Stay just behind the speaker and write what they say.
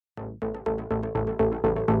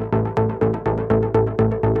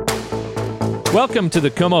Welcome to the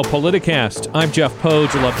Como Politicast. I'm Jeff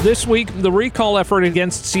Podgela. This week, the recall effort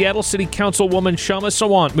against Seattle City Councilwoman Shama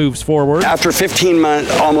Sawant moves forward. After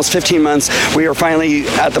almost 15 months, we are finally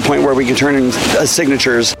at the point where we can turn in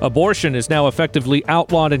signatures. Abortion is now effectively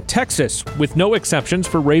outlawed in Texas, with no exceptions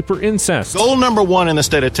for rape or incest. Goal number one in the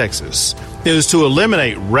state of Texas is to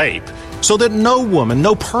eliminate rape so that no woman,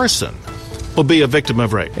 no person will be a victim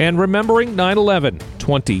of rape. And remembering 9/11,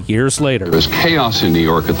 20 years later. There's chaos in New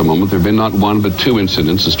York at the moment. There have been not one but two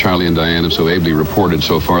incidents, as Charlie and Diane have so ably reported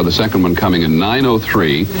so far. The second one coming in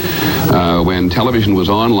 9:03, when television was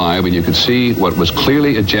on live and you could see what was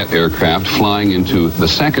clearly a jet aircraft flying into the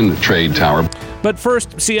second trade tower. But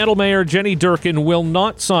first, Seattle Mayor Jenny Durkan will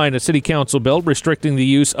not sign a city council bill restricting the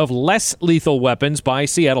use of less lethal weapons by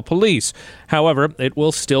Seattle police. However, it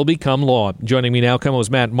will still become law. Joining me now, Como's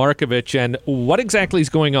Matt Markovich. And what exactly is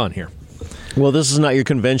going on here? Well, this is not your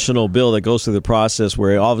conventional bill that goes through the process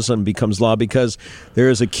where it all of a sudden becomes law, because there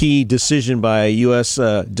is a key decision by U.S.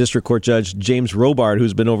 District Court Judge James Robart,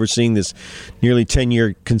 who's been overseeing this nearly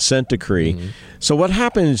 10-year consent decree. Mm-hmm. So what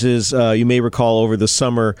happens is, you may recall over the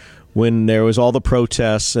summer, when there was all the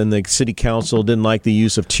protests and the city council didn't like the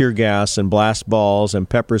use of tear gas and blast balls and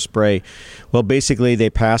pepper spray, well, basically they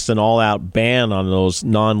passed an all-out ban on those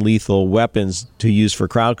non-lethal weapons to use for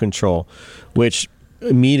crowd control, which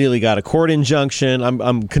immediately got a court injunction. I'm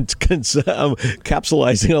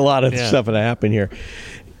capsulizing a lot of stuff that happened here.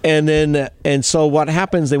 And so what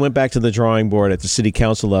happens, they went back to the drawing board at the city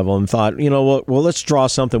council level and thought, you know what, well, let's draw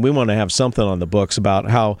something. We want to have something on the books about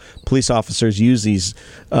how police officers use these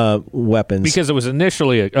weapons. Because it was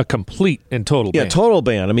initially a complete and total ban. Yeah, total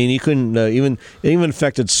ban. I mean, you couldn't it even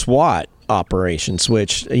affected SWAT operations,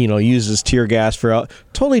 which, uses tear gas for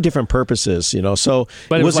totally different purposes, so.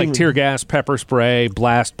 But it was like tear gas, pepper spray,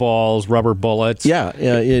 blast balls, rubber bullets. Yeah,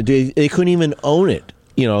 they couldn't even own it.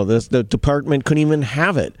 The department couldn't even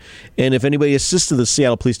have it. And if anybody assisted the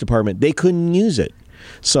Seattle Police Department, they couldn't use it.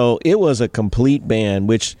 So it was a complete ban,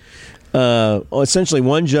 which essentially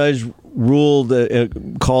one judge ruled,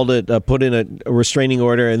 called it, put in a restraining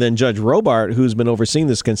order, and then Judge Robart, who's been overseeing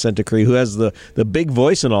this consent decree, who has the big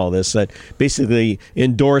voice in all this, that basically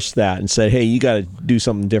endorsed that and said, hey, you got to do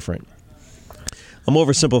something different. I'm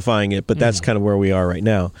oversimplifying it, but that's kind of where we are right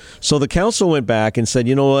now. So the council went back and said,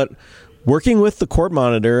 you know what? Working with the court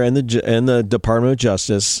monitor and the Department of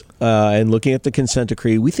Justice and looking at the consent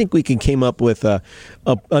decree, we think we can came up with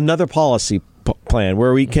another policy plan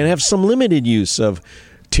where we can have some limited use of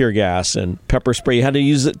tear gas and pepper spray. You had to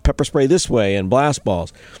use pepper spray this way and blast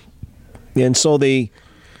balls. And so they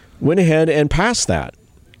went ahead and passed that.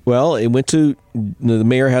 Well, it went to the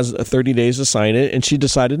mayor has 30 days to sign it, and she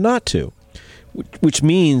decided not to. Which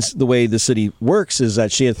means the way the city works is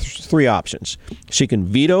that she has three options. She can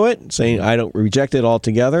veto it, saying, I don't reject it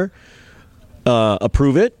altogether,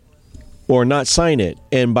 approve it, or not sign it.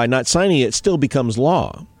 And by not signing it, it still becomes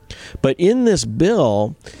law. But in this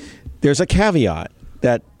bill, there's a caveat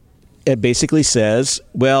that it basically says,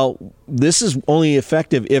 well, this is only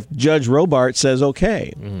effective if Judge Robart says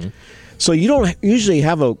okay. Mm-hmm. So you don't usually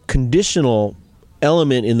have a conditional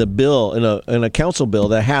element in the bill, in a council bill,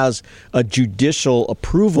 that has a judicial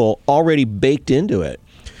approval already baked into it.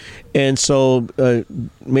 And so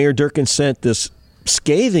Mayor Durkan sent this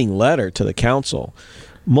scathing letter to the council,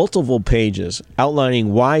 multiple pages,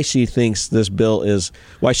 outlining why she thinks this bill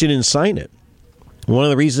why she didn't sign it. One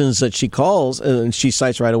of the reasons that she calls, and she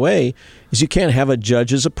cites right away, is you can't have a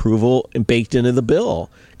judge's approval baked into the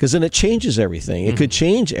bill, because then it changes everything. It could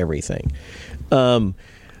change everything.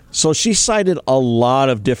 So she cited a lot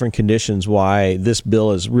of different conditions why this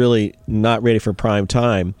bill is really not ready for prime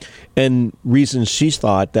time, and reasons she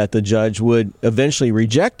thought that the judge would eventually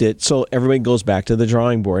reject it, so everybody goes back to the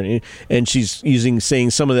drawing board. And she's saying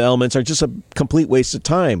some of the elements are just a complete waste of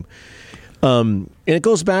time. And it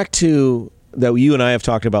goes back to that you and I have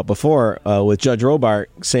talked about before with Judge Robart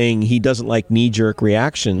saying he doesn't like knee-jerk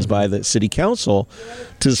reactions by the city council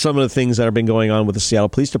to some of the things that have been going on with the Seattle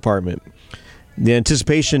Police Department. The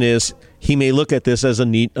anticipation is he may look at this as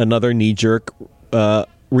another knee-jerk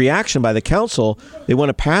reaction by the council. They want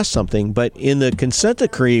to pass something, but in the consent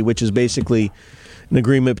decree, which is basically an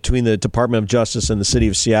agreement between the Department of Justice and the city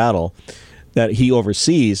of Seattle that he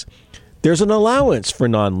oversees, there's an allowance for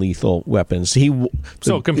non-lethal weapons.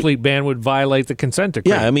 So a complete ban would violate the consent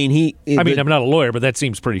decree. Yeah, I mean, I'm not a lawyer, but that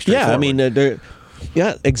seems pretty straightforward.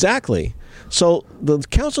 Yeah, exactly. So the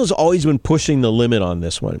council has always been pushing the limit on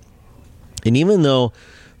this one. And even though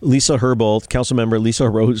Lisa Herbold, council member Lisa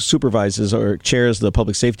Herbold, who supervises or chairs the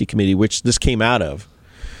Public Safety Committee, which this came out of,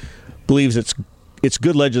 believes it's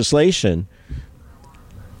good legislation,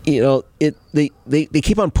 they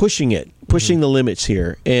keep on pushing it pushing the limits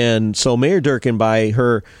here. And so Mayor Durkin, by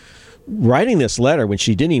her writing this letter, when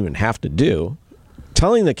she didn't even have to do,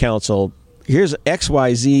 telling the council, here's X,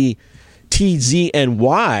 Y, Z, T, Z, and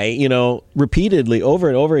Y, repeatedly over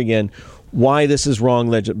and over again, why this is wrong,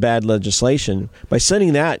 bad legislation. By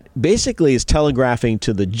sending that, basically is telegraphing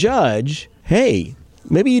to the judge, hey,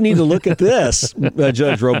 maybe you need to look at this,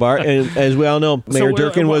 Judge Robart. And as we all know, Mayor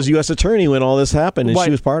Durkin was U.S. attorney when all this happened, and she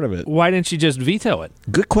was part of it. Why didn't she just veto it?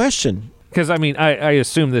 Good question. Because, I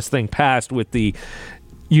assume this thing passed with the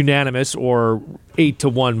unanimous or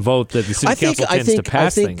 8-1 vote that the city council tends to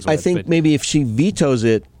pass things with. I think maybe if she vetoes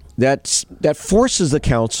it, that forces the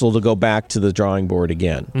council to go back to the drawing board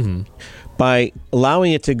again. Mm-hmm. By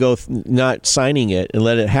allowing it to go, not signing it and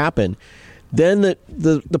let it happen, then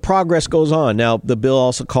the progress goes on. Now, the bill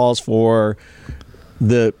also calls for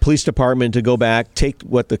the police department to go back, take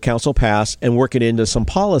what the council passed, and work it into some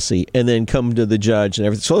policy, and then come to the judge and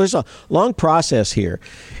everything. So there's a long process here.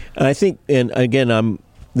 And I think, and again,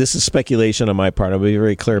 this is speculation on my part. I'll be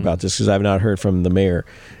very clear about this because I've not heard from the mayor,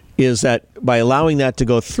 is that by allowing that to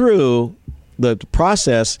go through the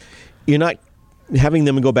process, you're not having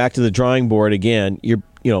them go back to the drawing board again.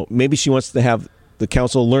 Maybe she wants to have the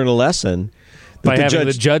council learn a lesson. By having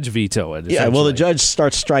the judge veto it. Yeah, well, the judge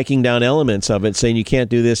starts striking down elements of it, saying you can't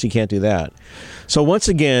do this, you can't do that. So once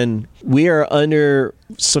again, we are under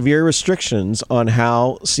severe restrictions on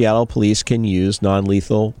how Seattle police can use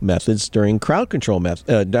non-lethal methods during crowd control,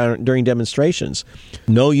 during demonstrations.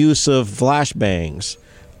 No use of flashbangs,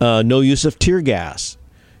 no use of tear gas.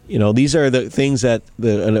 These are the things that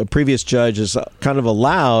a previous judge has kind of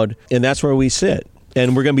allowed, and that's where we sit.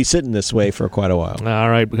 And we're going to be sitting this way for quite a while. All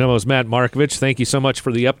right. Becomes Matt Markovich. Thank you so much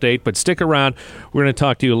for the update. But stick around. We're going to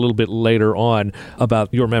talk to you a little bit later on about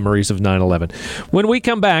your memories of 9/11. When we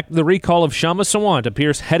come back, the recall of Kshama Sawant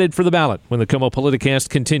appears headed for the ballot when the Como Politicast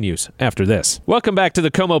continues after this. Welcome back to the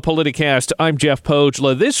Como Politicast. I'm Jeff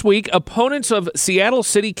Pogela. This week, opponents of Seattle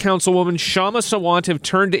City Councilwoman Kshama Sawant have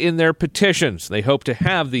turned in their petitions. They hope to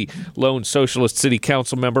have the lone socialist city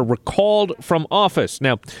council member recalled from office.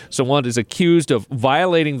 Now, Sawant is accused of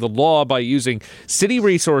violating the law by using city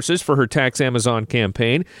resources for her Tax Amazon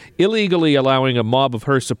campaign, illegally allowing a mob of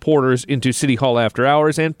her supporters into City Hall after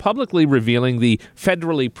hours, and publicly revealing the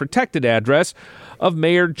federally protected address of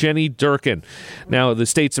Mayor Jenny Durkin. Now, the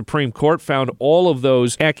state Supreme Court found all of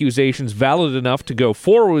those accusations valid enough to go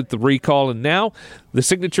forward with the recall, and now the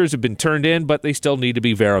signatures have been turned in, but they still need to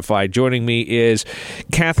be verified. Joining me is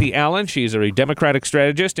Kathy Allen. She's a Democratic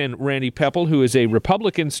strategist, and Randy Pepple, who is a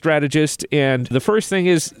Republican strategist. And the first thing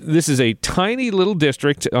is, this is a tiny little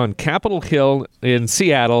district on Capitol Hill in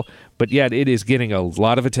Seattle, but yet it is getting a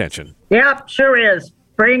lot of attention. Yep, sure is.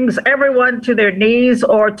 Brings everyone to their knees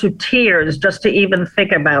or to tears just to even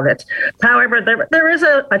think about it. However, there is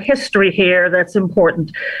a history here that's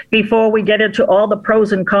important before we get into all the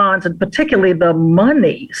pros and cons, and particularly the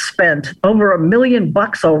money spent, over $1 million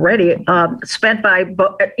already spent by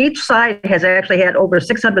each side has actually had over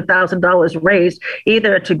 $600,000 raised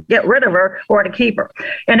either to get rid of her or to keep her.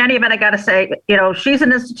 In any event, I got to say, she's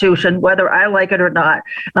an institution, whether I like it or not.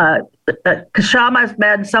 Kshama has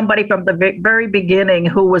been somebody from the very beginning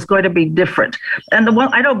who was going to be different. And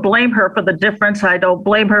I don't blame her for the difference. I don't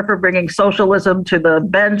blame her for bringing socialism to the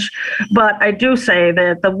bench. But I do say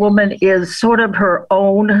that the woman is sort of her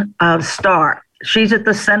own star. She's at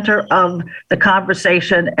the center of the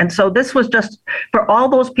conversation. And so this was just for all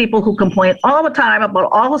those people who complain all the time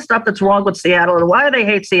about all the stuff that's wrong with Seattle and why they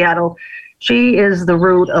hate Seattle. She is the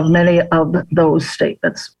root of many of those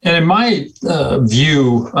statements. And in my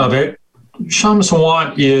view of it, Kshama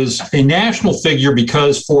Sawant is a national figure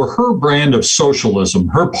because for her brand of socialism,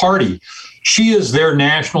 her party, she is their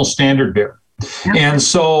national standard bearer. Yeah. And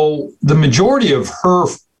so the majority of her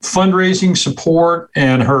fundraising support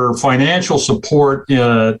and her financial support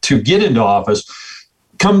to get into office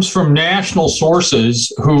comes from national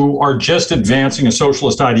sources who are just advancing a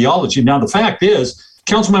socialist ideology. Now, the fact is,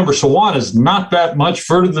 Councilmember Sawant is not that much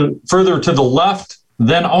further to the left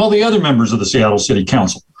than all the other members of the Seattle City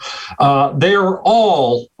Council. They are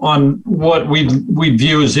all on what we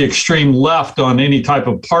view as the extreme left on any type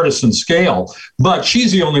of partisan scale. But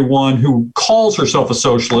she's the only one who calls herself a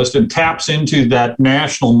socialist and taps into that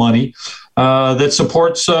national money that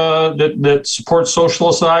supports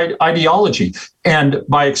socialist ideology. And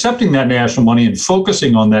by accepting that national money and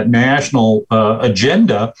focusing on that national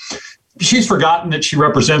agenda, she's forgotten that she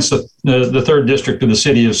represents the 3rd District of the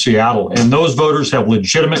city of Seattle, and those voters have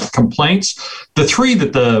legitimate complaints. The 3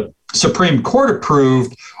 that the Supreme Court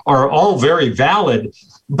approved are all very valid,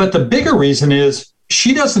 but the bigger reason is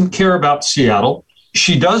she doesn't care about Seattle.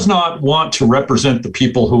 she does not want to represent the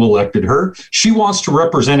people who elected her. She wants to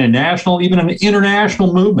represent a national, even an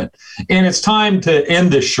international movement. And it's time to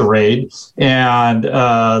end this charade. And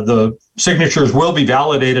the signatures will be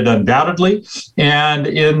validated undoubtedly. And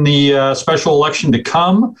in the special election to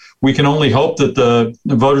come, we can only hope that the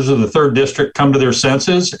voters of the 3rd District come to their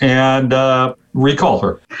senses and recall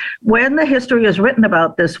her. When the history is written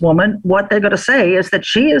about this woman, what they're going to say is that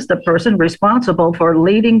she is the person responsible for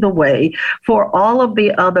leading the way for all of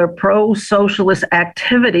the other pro-socialist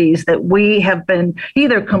activities that we have been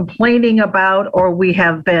either complaining about or we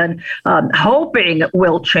have been hoping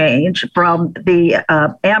will change, from the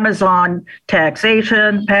Amazon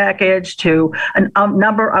taxation package to a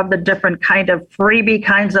number of the different kind of freebie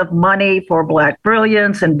kinds of money for Black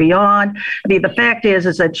brilliance and beyond. The fact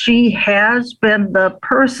is that she has been the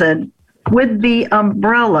person with the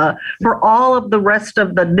umbrella for all of the rest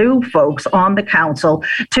of the new folks on the council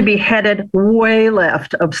to be headed way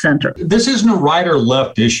left of center. This isn't a right or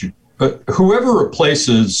left issue. But whoever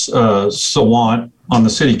replaces Sawant on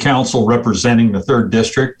the city council representing the 3rd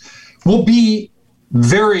District will be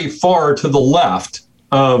very far to the left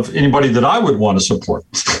of anybody that I would want to support.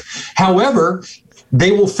 However,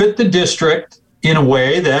 they will fit the district in a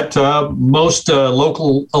way that most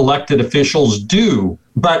local elected officials do.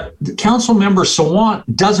 But council member Sawant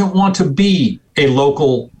doesn't want to be a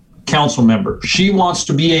local council member. She wants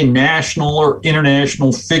to be a national or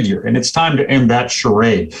international figure, and it's time to end that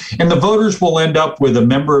charade. And the voters will end up with a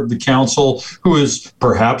member of the council who is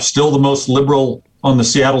perhaps still the most liberal on the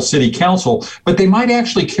Seattle City Council, but they might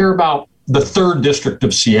actually care about the 3rd District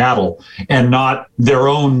of Seattle and not their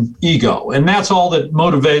own ego. And that's all that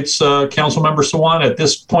motivates Councilmember Sawant at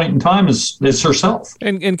this point in time is herself.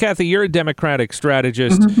 And Kathy, you're a Democratic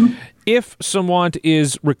strategist. Mm-hmm. If Sawant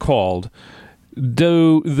is recalled,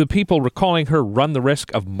 do the people recalling her run the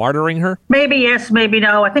risk of martyring her? Maybe yes, maybe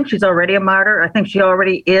no. I think she's already a martyr. I think she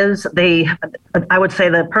already is I would say,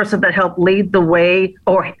 the person that helped lead the way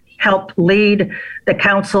or helped lead the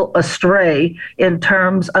council astray in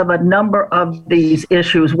terms of a number of these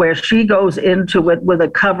issues, where she goes into it with a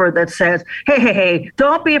cover that says, hey,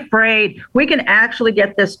 don't be afraid. We can actually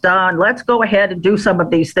get this done. Let's go ahead and do some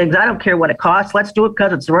of these things. I don't care what it costs. Let's do it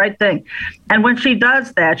because it's the right thing. And when she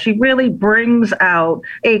does that, she really brings out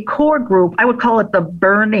a core group. I would call it the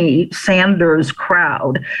Bernie Sanders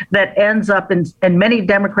crowd that ends up in many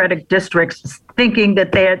Democratic districts thinking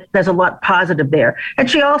that there's a lot positive there. And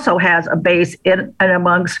she also has a base in and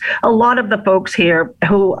amongst a lot of the folks here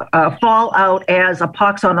who fall out as a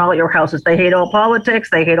pox on all your houses. They hate all politics.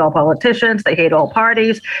 They hate all politicians. They hate all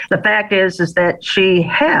parties. The fact is that she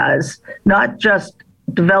has not just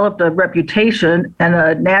developed a reputation and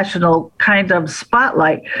a national kind of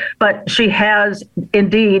spotlight, but she has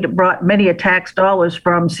indeed brought many tax dollars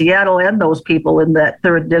from Seattle and those people in that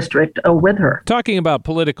 3rd District with her. Talking about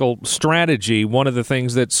political strategy, one of the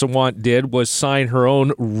things that Sawant did was sign her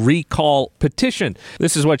own recall petition.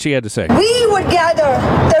 This is what she had to say. We would gather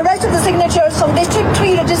the rest of the signatures from District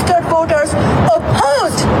 3 registered voters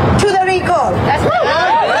opposed to the recall. That's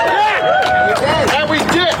right. And we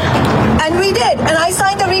did. And we did. And I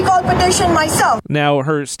signed the recall petition myself. Now,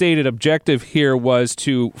 her stated objective here was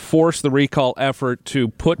to force the recall effort to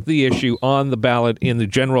put the issue on the ballot in the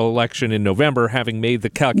general election in November, having made the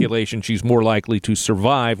calculation she's more likely to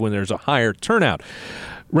survive when there's a higher turnout.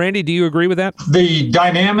 Randy, do you agree with that? The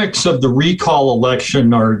dynamics of the recall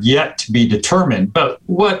election are yet to be determined. But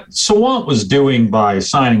what Sawant was doing by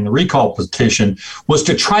signing the recall petition was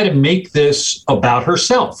to try to make this about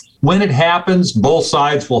herself. When it happens, both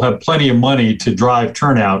sides will have plenty of money to drive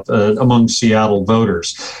turnout among Seattle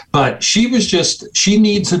voters. But she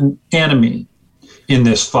needs an enemy in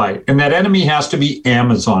this fight. And that enemy has to be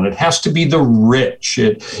Amazon. It has to be the rich.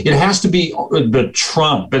 It has to be the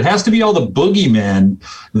Trump. It has to be all the boogeymen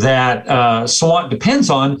that Sawant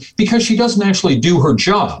depends on, because she doesn't actually do her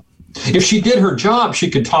job. If she did her job, she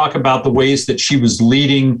could talk about the ways that she was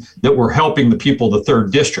leading that were helping the people of the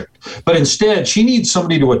 3rd District. But instead, she needs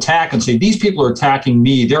somebody to attack and say, these people are attacking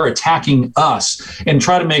me, they're attacking us, and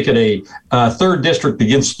try to make it a 3rd District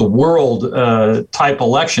against the world type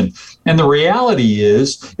election. And the reality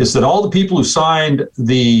is that all the people who signed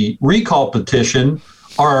the recall petition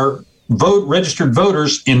are registered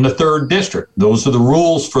voters in the 3rd District. Those are the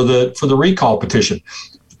rules for the recall petition.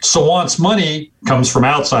 Sawant's money comes from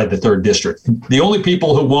outside the 3rd District. The only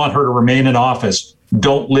people who want her to remain in office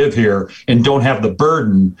don't live here and don't have the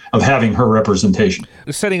burden of having her representation.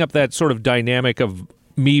 Setting up that sort of dynamic of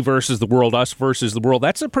me versus the world, us versus the world.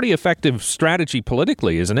 That's a pretty effective strategy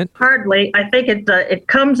politically, isn't it? Hardly. I think it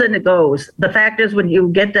comes and it goes. The fact is, when you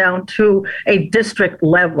get down to a district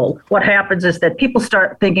level, what happens is that people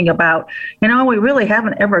start thinking about, we really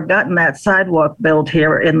haven't ever gotten that sidewalk built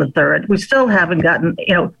here in the 3rd. We still haven't gotten,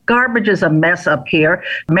 garbage is a mess up here.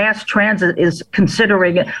 Mass transit is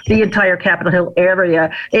considering the entire Capitol Hill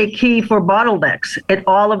area a key for bottlenecks. And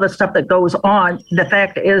all of the stuff that goes on, the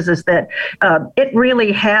fact is that it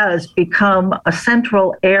really has become a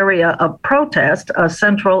central area of protest, a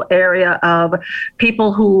central area of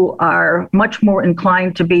people who are much more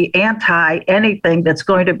inclined to be anti anything that's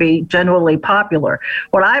going to be generally popular.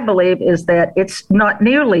 What I believe is that it's not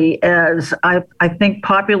nearly as, I think,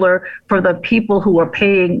 popular for the people who are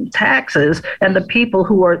paying taxes and the people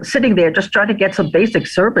who are sitting there just trying to get some basic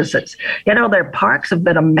services. Their parks have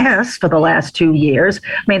been a mess for the last 2 years.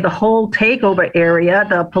 I mean, the whole takeover area,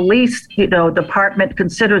 the police, department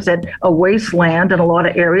considers it a wasteland in a lot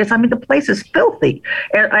of areas. I mean, the place is filthy.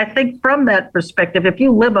 And I think from that perspective, if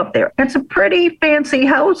you live up there, and some pretty fancy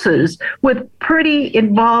houses with pretty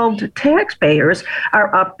involved taxpayers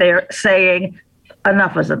are up there saying,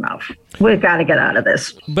 enough is enough. We've got to get out of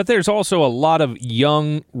this. But there's also a lot of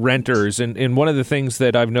young renters. And one of the things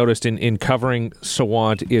that I've noticed in covering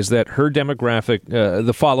Sawant is that her demographic,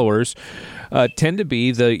 the followers, tend to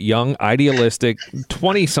be the young, idealistic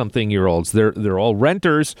 20-something-year-olds. They're all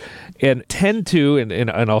renters and tend to,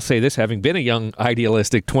 and I'll say this, having been a young,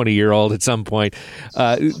 idealistic 20-year-old at some point,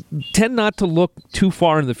 tend not to look too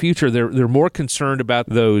far in the future. They're more concerned about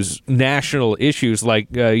those national issues,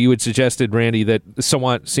 like you had suggested, Randy, that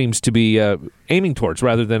Sawant seems to be aiming towards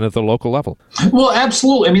rather than at the local level. Well,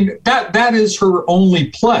 absolutely. I mean, that is her only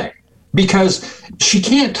play, because she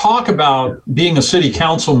can't talk about being a city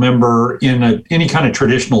council member in any kind of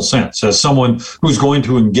traditional sense as someone who's going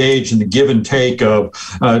to engage in the give and take of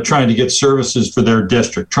trying to get services for their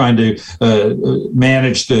district, trying to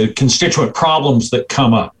manage the constituent problems that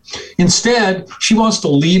come up. Instead, she wants to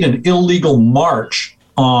lead an illegal march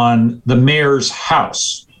on the mayor's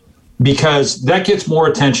house, because that gets more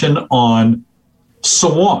attention on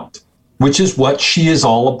Sawant, which is what she is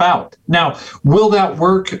all about. Now, will that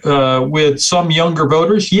work with some younger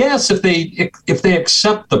voters? Yes, if they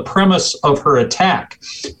accept the premise of her attack.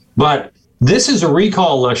 But this is a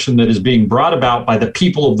recall election that is being brought about by the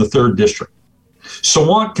people of the 3rd district.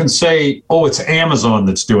 Sawant can say, oh, it's Amazon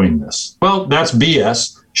that's doing this. Well, that's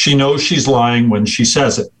BS. She knows she's lying when she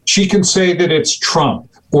says it. She can say that it's Trump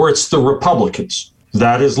or it's the Republicans.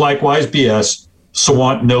 That is likewise BS.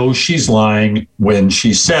 Sawant knows she's lying when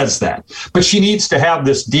she says that. But she needs to have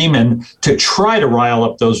this demon to try to rile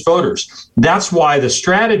up those voters. That's why the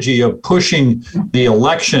strategy of pushing the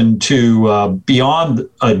election to beyond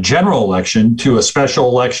a general election to a special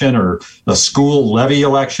election or a school levy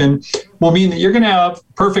election will mean that you're going to have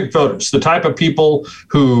perfect voters, the type of people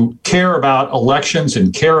who care about elections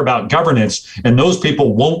and care about governance, and those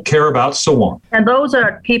people won't care about Sawant. And those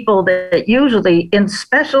are people that usually in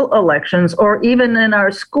special elections or even in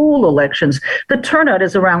our school elections, the turnout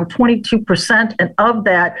is around 22%, and of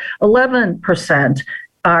that, 11%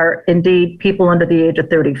 are indeed people under the age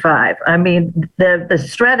of 35. I mean, the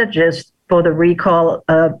strategists for the recall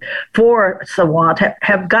for Sawant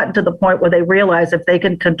have gotten to the point where they realize if they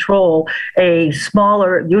can control a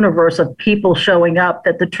smaller universe of people showing up,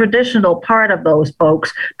 that the traditional part of those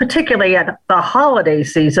folks, particularly at the holiday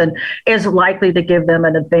season, is likely to give them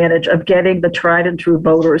an advantage of getting the tried and true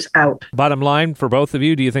voters out. Bottom line for both of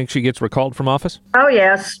you, do you think she gets recalled from office? Oh,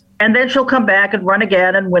 yes. And then she'll come back and run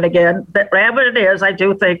again and win again. But whatever it is, I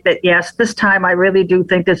do think that, yes, this time I really do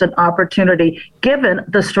think there's an opportunity, given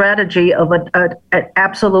the strategy of an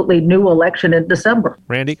absolutely new election in December.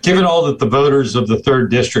 Randy? Given all that the voters of the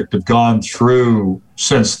 3rd district have gone through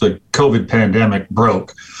since the COVID pandemic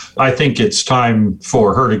broke, I think it's time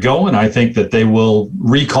for her to go, and I think that they will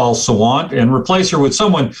recall Sawant and replace her with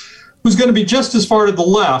someone who's going to be just as far to the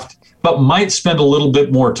left, but might spend a little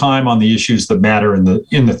bit more time on the issues that matter in the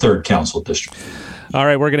 3rd council district. All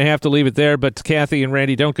right, we're going to have to leave it there, but Kathy and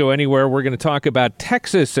Randy, don't go anywhere. We're going to talk about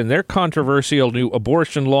Texas and their controversial new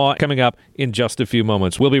abortion law coming up in just a few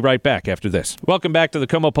moments. We'll be right back after this. Welcome back to the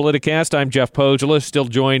Como Politicast. I'm Jeff Pogela, still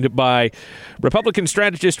joined by Republican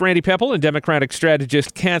strategist Randy Pepple and Democratic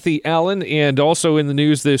strategist Kathy Allen, and also in the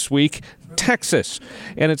news this week, Texas.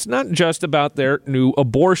 And it's not just about their new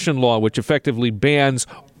abortion law, which effectively bans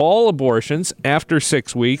all abortions after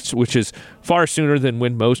 6 weeks, which is far sooner than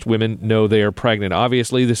when most women know they are pregnant.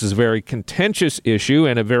 Obviously, this is a very contentious issue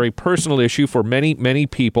and a very personal issue for many, many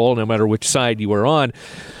people, no matter which side you are on.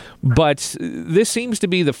 But this seems to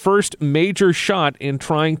be the first major shot in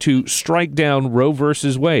trying to strike down Roe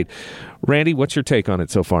versus Wade. Randy, what's your take on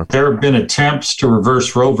it so far? There have been attempts to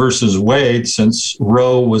reverse Roe versus Wade since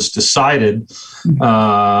Roe was decided in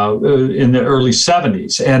the early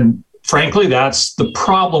 70s. And frankly, that's the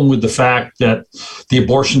problem with the fact that the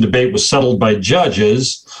abortion debate was settled by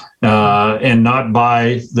judges and not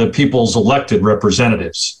by the people's elected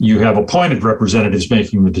representatives. You have appointed representatives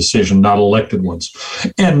making the decision, not elected ones.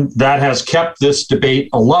 And that has kept this debate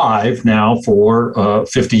alive now for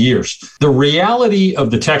 50 years. The reality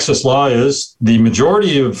of the Texas law is the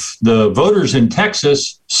majority of the voters in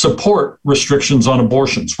Texas support restrictions on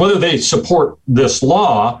abortions. Whether they support this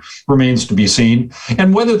law remains to be seen,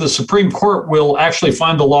 and whether the Supreme Court will actually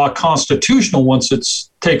find the law constitutional once it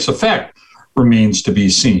takes effect remains to be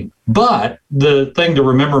seen. But the thing to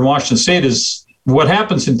remember in Washington State is what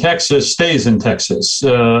happens in Texas stays in Texas.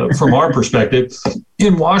 From our perspective,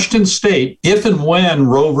 in Washington State, if and when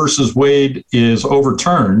Roe versus Wade is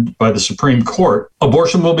overturned by the Supreme Court,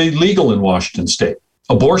 abortion will be legal in Washington State.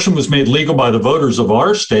 Abortion was made legal by the voters of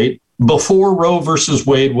our state before Roe versus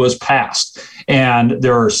Wade was passed. And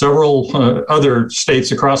there are several other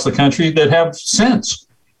states across the country that have since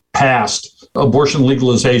passed abortion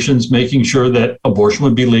legalizations, making sure that abortion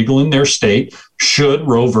would be legal in their state should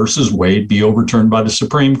Roe versus Wade be overturned by the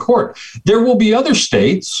Supreme Court. There will be other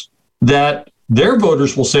states that their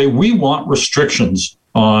voters will say, we want restrictions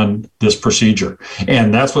on this procedure.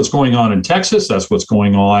 And that's what's going on in Texas. That's what's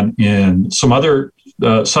going on in some other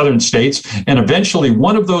southern states. And eventually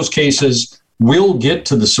one of those cases will get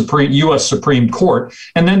to the U.S. Supreme Court,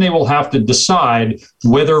 and then they will have to decide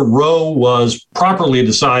whether Roe was properly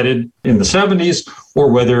decided in the 70s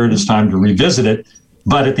or whether it is time to revisit it.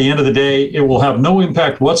 But at the end of the day, it will have no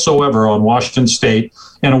impact whatsoever on Washington State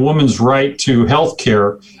and a woman's right to health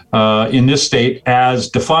care in this state as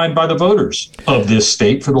defined by the voters of this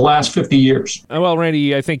state for the last 50 years. Well,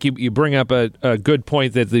 Randy, I think you bring up a good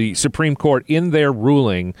point that the Supreme Court, in their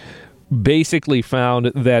ruling, basically found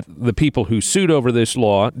that the people who sued over this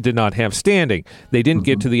law did not have standing. They didn't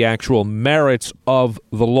get to the actual merits of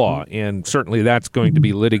the law, and certainly that's going to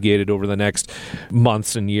be litigated over the next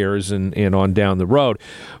months and years and on down the road.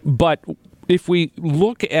 But if we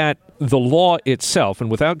look at the law itself,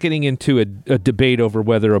 and without getting into a debate over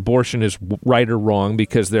whether abortion is right or wrong,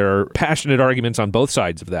 because there are passionate arguments on both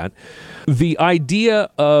sides of that, the idea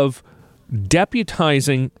of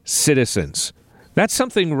deputizing citizens, that's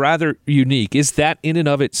something rather unique. Is that in and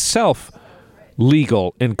of itself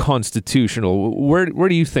legal and constitutional? Where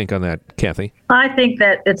do you think on that, Kathy? I think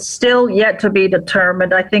that it's still yet to be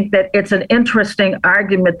determined. I think that it's an interesting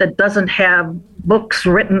argument that doesn't have books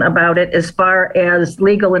written about it as far as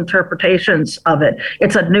legal interpretations of it.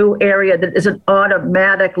 It's a new area that isn't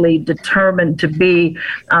automatically determined to be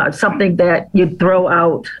something that you'd throw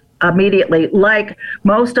out immediately, like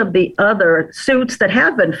most of the other suits that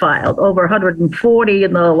have been filed. Over 140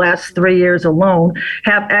 in the last 3 years alone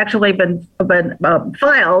have actually been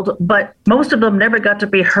filed, but most of them never got to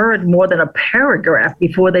be heard more than a paragraph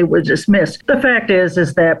before they were dismissed. The fact is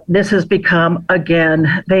that this has become,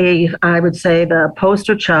 again, I would say, the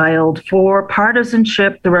poster child for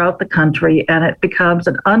partisanship throughout the country, and it becomes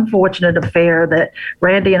an unfortunate affair that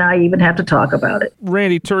Randy and I even have to talk about it.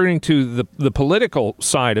 Randy, turning to the political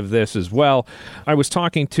side of this as well, I was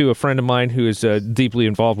talking to a friend of mine who is deeply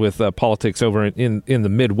involved with politics over in the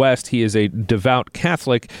Midwest. He is a devout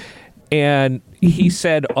Catholic, and he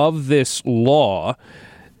said of this law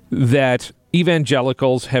that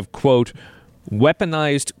evangelicals have, quote,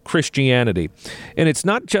 weaponized Christianity. And it's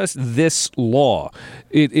not just this law.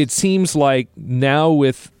 It seems like now,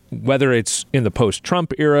 with whether it's in the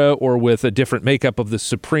post-Trump era or with a different makeup of the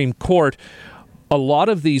Supreme Court, a lot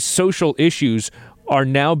of these social issues are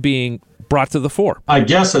now being brought to the fore. I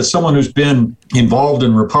guess as someone who's been involved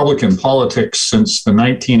in Republican politics since the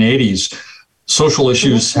 1980s, social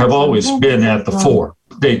issues have always been at the fore.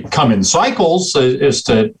 They come in cycles as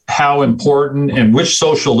to how important and which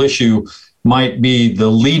social issue might be the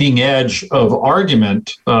leading edge of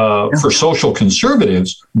argument for social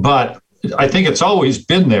conservatives, but I think it's always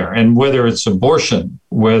been there. And whether it's abortion,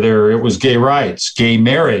 whether it was gay rights, gay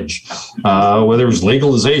marriage, whether it was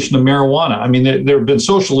legalization of marijuana. I mean, there have been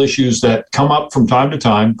social issues that come up from time to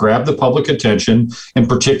time, grab the public attention, and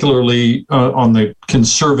particularly on the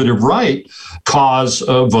conservative right, cause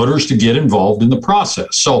voters to get involved in the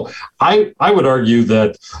process. So I would argue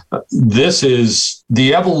that this is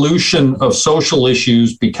the evolution of social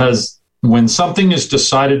issues, because when something is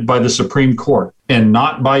decided by the Supreme Court and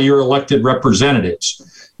not by your elected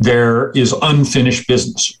representatives, there is unfinished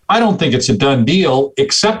business. I don't think it's a done deal,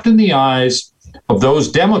 except in the eyes of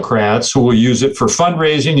those Democrats who will use it for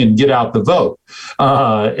fundraising and get out the vote.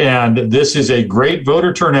 And this is a great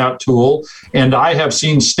voter turnout tool. And I have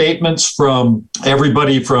seen statements from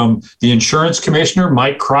everybody from the insurance commissioner,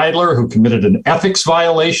 Mike Kreidler, who committed an ethics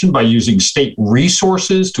violation by using state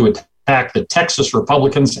resources to attack the Texas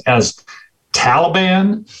Republicans as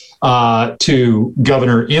Taliban, to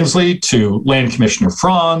Governor Inslee, to Land Commissioner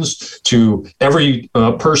Franz, to every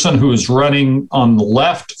person who is running on the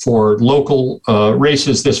left for local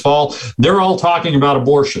races this fall. They're all talking about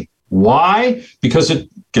abortion. Why? Because it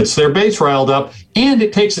gets their base riled up, and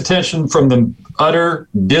it takes attention from the utter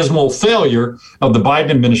dismal failure of the Biden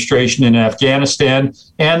administration in Afghanistan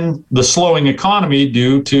and the slowing economy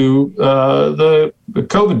due to the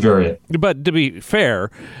COVID variant. But to be fair,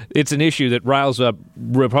 it's an issue that riles up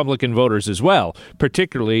Republican voters as well,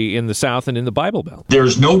 particularly in the South and in the Bible Belt.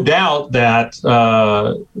 There's no doubt that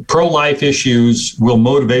pro-life issues will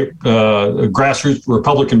motivate grassroots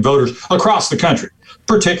Republican voters across the country,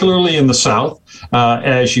 particularly in the South,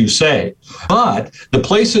 as you say. But the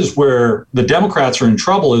places where the Democrats are in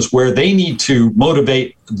trouble is where they need to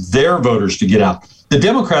motivate their voters to get out. The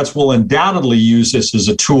Democrats will undoubtedly use this as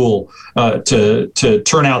a tool to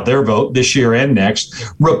turn out their vote this year and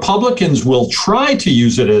next. Republicans will try to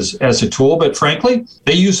use it as a tool, but frankly,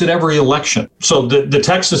 they use it every election. So the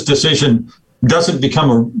Texas decision doesn't become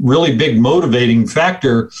a really big motivating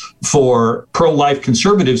factor for pro-life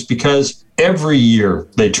conservatives because every year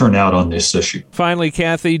they turn out on this issue. Finally,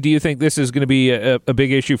 Kathy, do you think this is going to be a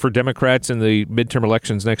big issue for Democrats in the midterm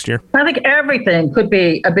elections next year? I think everything could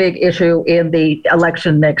be a big issue in the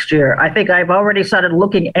election next year. I think I've already started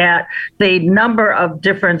looking at the number of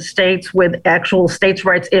different states with actual states'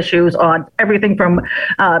 rights issues on everything from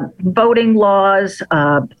voting laws,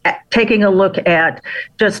 taking a look at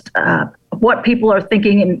just what people are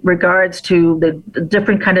thinking in regards to the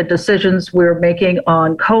different kind of decisions we're making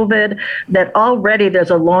on COVID, that already there's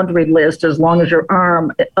a laundry list as long as your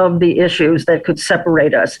arm of the issues that could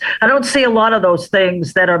separate us. I don't see a lot of those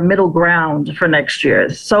things that are middle ground for next year.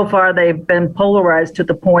 So far, they've been polarized to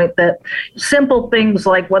the point that simple things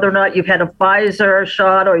like whether or not you've had a Pfizer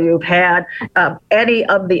shot or you've had any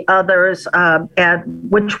of the others and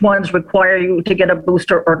which ones require you to get a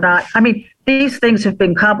booster or not. I mean, these things have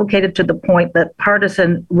been complicated to the point that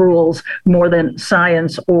partisan rules more than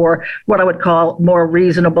science or what I would call more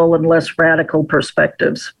reasonable and less radical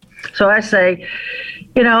perspectives. So I say,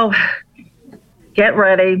 get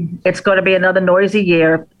ready. It's going to be another noisy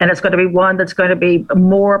year, and it's going to be one that's going to be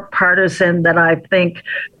more partisan than I think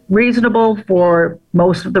reasonable for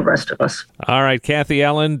most of the rest of us. All right, Kathy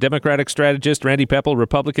Allen, Democratic strategist, Randy Peppel,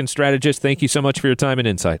 Republican strategist, thank you so much for your time and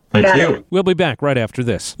insight. Thank you. We'll be back right after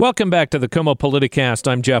this. Welcome back to the Como Politicast.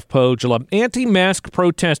 I'm Jeff Pogela. Anti-mask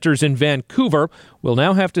protesters in Vancouver will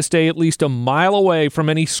now have to stay at least a mile away from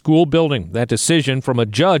any school building. That decision from a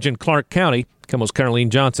judge in Clark County. Como's Caroline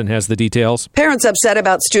Johnson has the details. Parents upset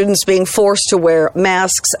about students being forced to wear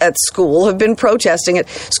masks at school have been protesting at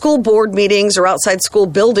school board meetings or outside school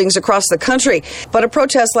buildings across the country. But a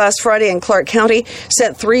protest last Friday in Clark County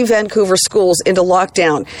sent 3 Vancouver schools into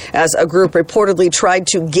lockdown as a group reportedly tried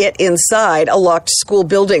to get inside a locked school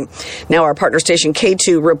building. Now our partner station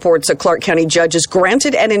K2 reports a Clark County judge has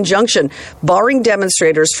granted an injunction barring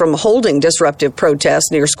demonstrators from holding disruptive protests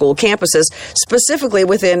near school campuses, specifically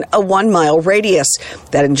within a 1-mile radius.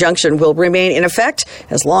 That injunction will remain in effect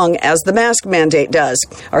as long as the mask mandate does.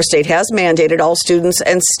 Our state has mandated all students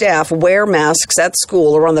and staff wear masks at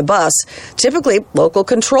school or on the bus. Typically, local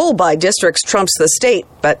control by districts trumps the state,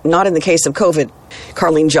 but not in the case of COVID.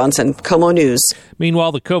 Caroline Johnson, Como News.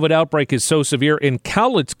 Meanwhile, the COVID outbreak is so severe in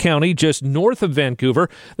Cowlitz County, just north of Vancouver,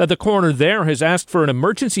 that the coroner there has asked for an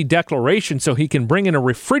emergency declaration so he can bring in a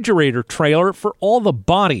refrigerator trailer for all the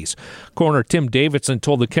bodies. Coroner Tim Davidson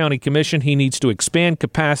told the county commission he needs to expand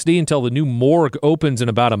capacity until the new morgue opens in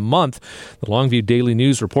about a month. The Longview Daily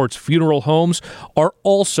News reports funeral homes are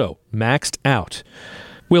also maxed out.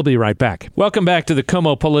 We'll be right back. Welcome back to the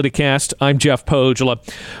Como Politicast. I'm Jeff Pogela.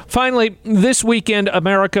 Finally, this weekend,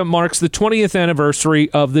 America marks the 20th anniversary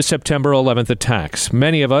of the September 11th attacks.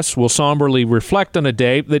 Many of us will somberly reflect on a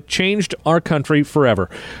day that changed our country forever.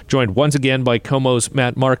 Joined once again by Como's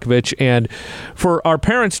Matt Markovich. And for our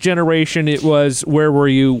parents' generation, it was, where were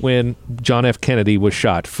you when John F. Kennedy was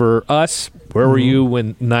shot? For us, where were you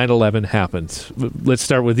when 9/11 happened? Let's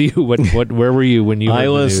start with you. Where were you when you heard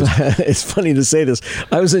the news? It's funny to say this.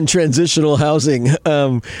 I was in transitional housing.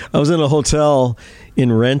 I was in a hotel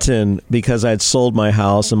in Renton because I had sold my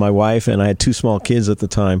house, and my wife and I had 2 small kids at the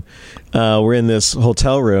time. We're in this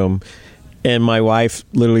hotel room, and my wife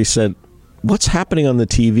literally said, "What's happening on the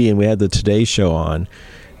TV?" And we had the Today Show on.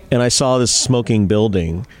 and I saw this smoking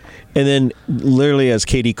building. And then literally as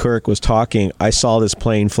Katie Couric was talking, I saw this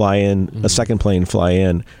plane fly in, a second plane fly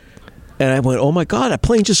in. And I went, oh my God, that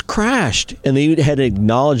plane just crashed. And they hadn't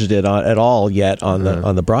acknowledged it at all yet on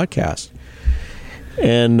the broadcast.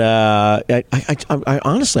 And I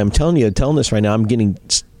honestly, I'm telling this right now, I'm getting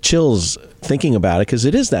chills thinking about it, because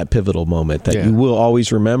it is that pivotal moment that you will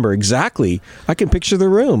always remember exactly. I can picture the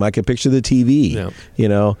room. I can picture the TV, you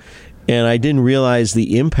know. And I didn't realize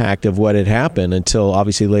the impact of what had happened until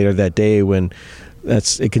obviously later that day, when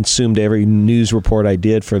it consumed every news report I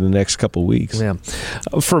did for the next couple of weeks. Yeah.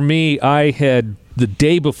 For me, I had the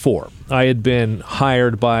day before, I had been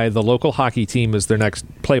hired by the local hockey team as their next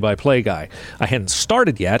play-by-play guy. I hadn't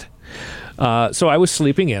started yet, so I was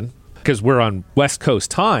sleeping in, because we're on West Coast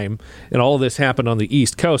time, and all of this happened on the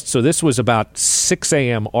East Coast. So this was about 6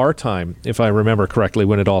 a.m. our time, if I remember correctly,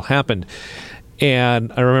 when it all happened.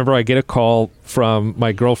 And I remember I get a call from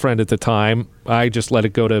my girlfriend at the time. I just let it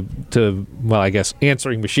go to well, I guess,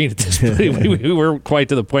 answering machine at this point. we were quite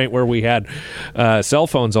to the point where we had cell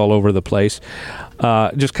phones all over the place.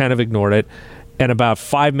 Just kind of ignored it. And about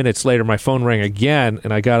 5 minutes later, my phone rang again,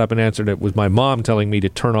 and I got up and answered it with my mom telling me to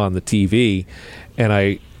turn on the TV. And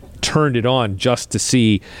I turned it on just to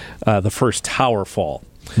see the first tower fall.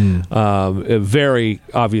 A very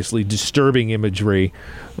obviously disturbing imagery.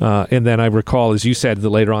 And then I recall, as you said,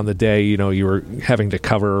 later on the day, you know, you were having to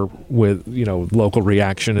cover with, you know, local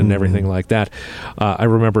reaction and everything like that. I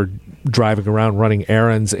remember driving around running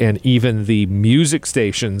errands, and even the music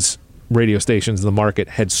stations, radio stations in the market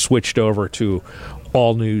had switched over to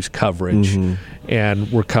all news coverage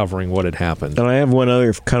and were covering what had happened. And I have one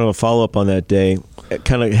other kind of a follow-up on that day. It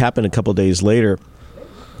kind of happened a couple of days later.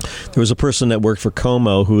 There was a person that worked for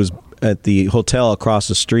Como who was at the hotel across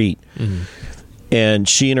the street. And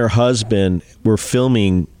she and her husband were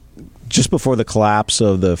filming just before the collapse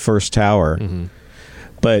of the first tower.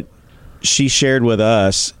 But she shared with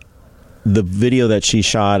us the video that she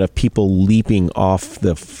shot of people leaping off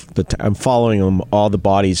I'm following them, all the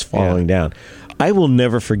bodies falling down. I will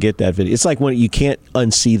never forget that video. It's like when you can't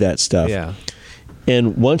unsee that stuff. Yeah.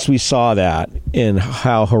 And once we saw that and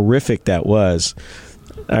how horrific that was,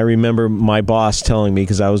 I remember my boss telling me,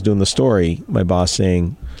 because I was doing the story, my boss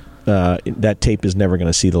saying, that tape is never going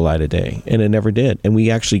to see the light of day. And it never did. And we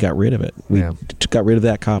actually got rid of it. We got rid of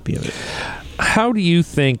that copy of it. How do you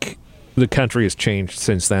think the country has changed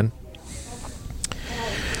since then?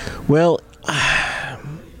 Well,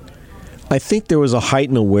 I think there was a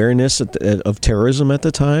heightened awareness of terrorism at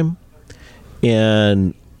the time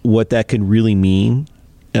and what that could really mean.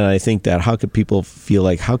 And I think that how could people feel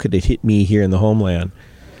like, how could it hit me here in the homeland?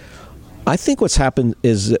 I think what's happened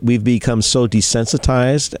is that we've become so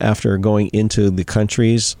desensitized after going into the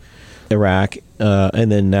countries, Iraq,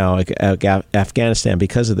 and then now Afghanistan,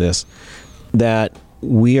 because of this, that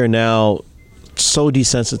we are now so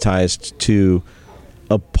desensitized to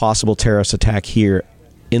a possible terrorist attack here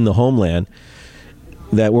in the homeland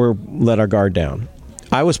that we're let our guard down.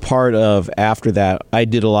 I was part of, after that, I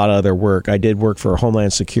did a lot of other work. I did work for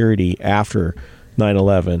Homeland Security after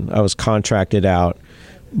 9/11. I was contracted out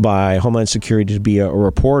by Homeland Security to be a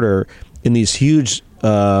reporter in these huge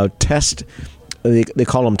test, they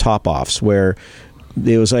call them top-offs, where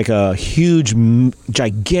it was like a huge,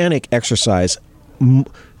 gigantic exercise,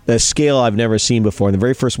 a scale I've never seen before. And the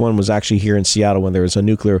very first one was actually here in Seattle when there was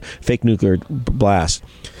a fake nuclear blast.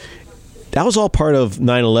 That was all part of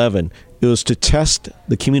 9/11. It was to test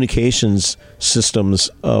the communications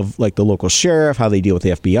systems of like the local sheriff, how they deal with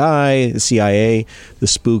the FBI, the CIA, the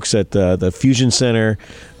spooks at the Fusion Center,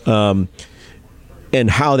 and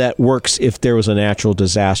how that works if there was a natural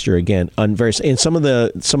disaster again. And some of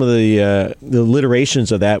the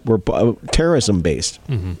alliterations of that were terrorism based.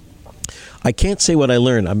 I can't say what I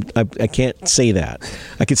learned. I can't say that.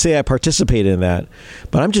 I could say I participated in that,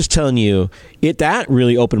 but I'm just telling you, that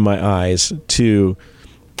really opened my eyes to.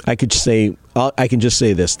 I can just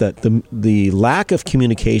say this, that the lack of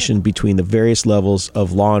communication between the various levels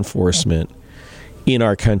of law enforcement in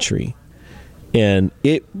our country, and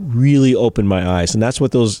it really opened my eyes. And that's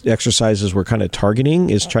what those exercises were kind of targeting,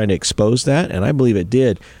 is trying to expose that. And I believe it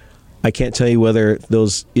did. I can't tell you whether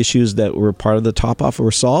those issues that were part of the top-off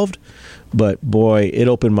were solved, but boy, it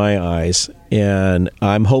opened my eyes. And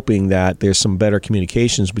I'm hoping that there's some better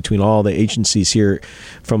communications between all the agencies here,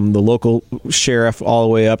 from the local sheriff all the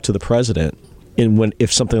way up to the president,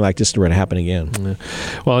 if something like this were to happen again.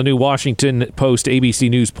 Well, a new Washington Post ABC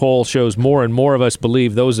News poll shows more and more of us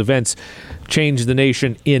believe those events changed the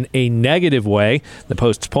nation in a negative way. The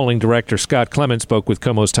Post's polling director, Scott Clement, spoke with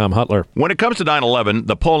KOMO's Tom Hutler. When it comes to 9/11,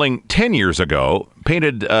 the polling 10 years ago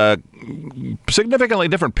painted a significantly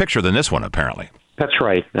different picture than this one, apparently. That's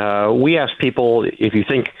right. We asked people if you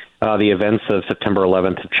think the events of September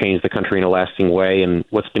 11th have changed the country in a lasting way, and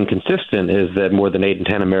what's been consistent is that more than 8 in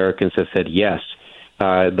 10 Americans have said yes.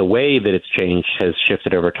 The way that it's changed has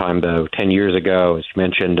shifted over time, though. 10 years ago, as you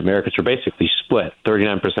mentioned, Americans were basically split.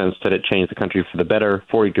 39% said it changed the country for the better,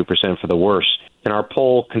 42% for the worse. In our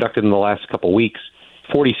poll conducted in the last couple of weeks,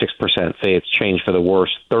 46% say it's changed for the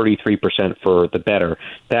worse, 33% for the better.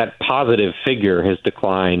 That positive figure has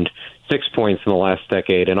declined 6 points in the last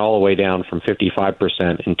decade and all the way down from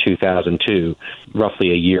 55% in 2002,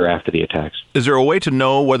 roughly a year after the attacks. Is there a way to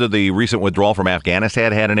know whether the recent withdrawal from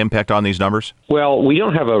Afghanistan had an impact on these numbers? Well, we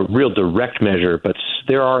don't have a real direct measure, but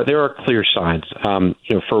there are clear signs.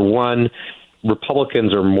 For one,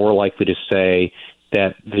 Republicans are more likely to say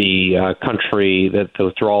that the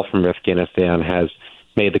withdrawal from Afghanistan has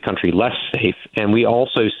made the country less safe, and we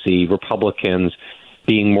also see Republicans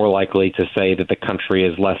being more likely to say that the country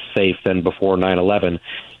is less safe than before 9/11.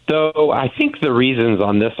 Though I think the reasons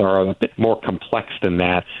on this are a bit more complex than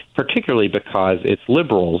that, particularly because it's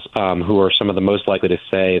liberals who are some of the most likely to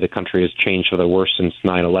say the country has changed for the worse since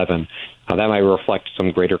 9/11. That might reflect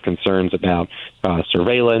some greater concerns about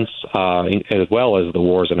surveillance, as well as the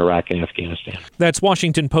wars in Iraq and Afghanistan. That's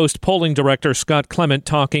Washington Post polling director Scott Clement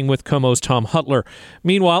talking with KOMO's Tom Hutler.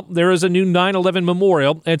 Meanwhile, there is a new 9/11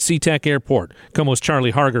 memorial at SeaTac Airport. KOMO's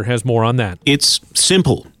Charlie Harger has more on that. It's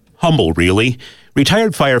simple, humble, really.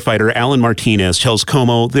 Retired firefighter Alan Martinez tells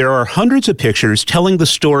KOMO there are hundreds of pictures telling the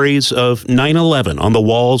stories of 9/11 on the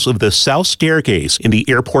walls of the south staircase in the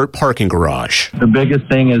airport parking garage. The biggest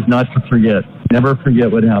thing is not to forget. Never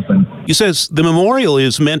forget what happened. He says the memorial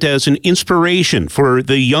is meant as an inspiration for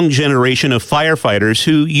the young generation of firefighters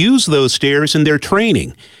who use those stairs in their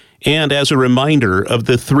training, and as a reminder of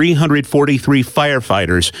the 343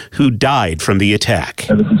 firefighters who died from the attack.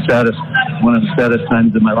 It was one of the saddest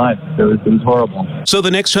times in my life. It was horrible. So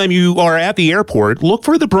the next time you are at the airport, look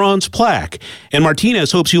for the bronze plaque. And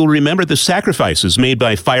Martinez hopes you'll remember the sacrifices made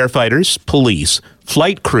by firefighters, police,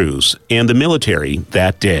 flight crews, and the military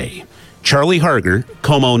that day. Charlie Harger,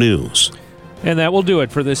 KOMO News. And that will do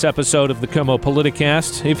it for this episode of the KOMO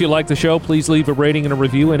Politicast. If you like the show, please leave a rating and a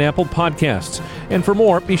review in Apple Podcasts. And for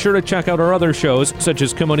more, be sure to check out our other shows, such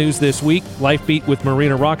as KOMO News This Week, Life Beat with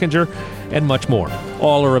Marina Rockinger, and much more.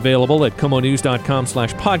 All are available at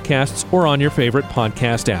komonews.com/podcasts or on your favorite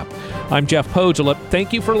podcast app. I'm Jeff Pogela.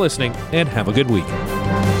 Thank you for listening, and have a good week.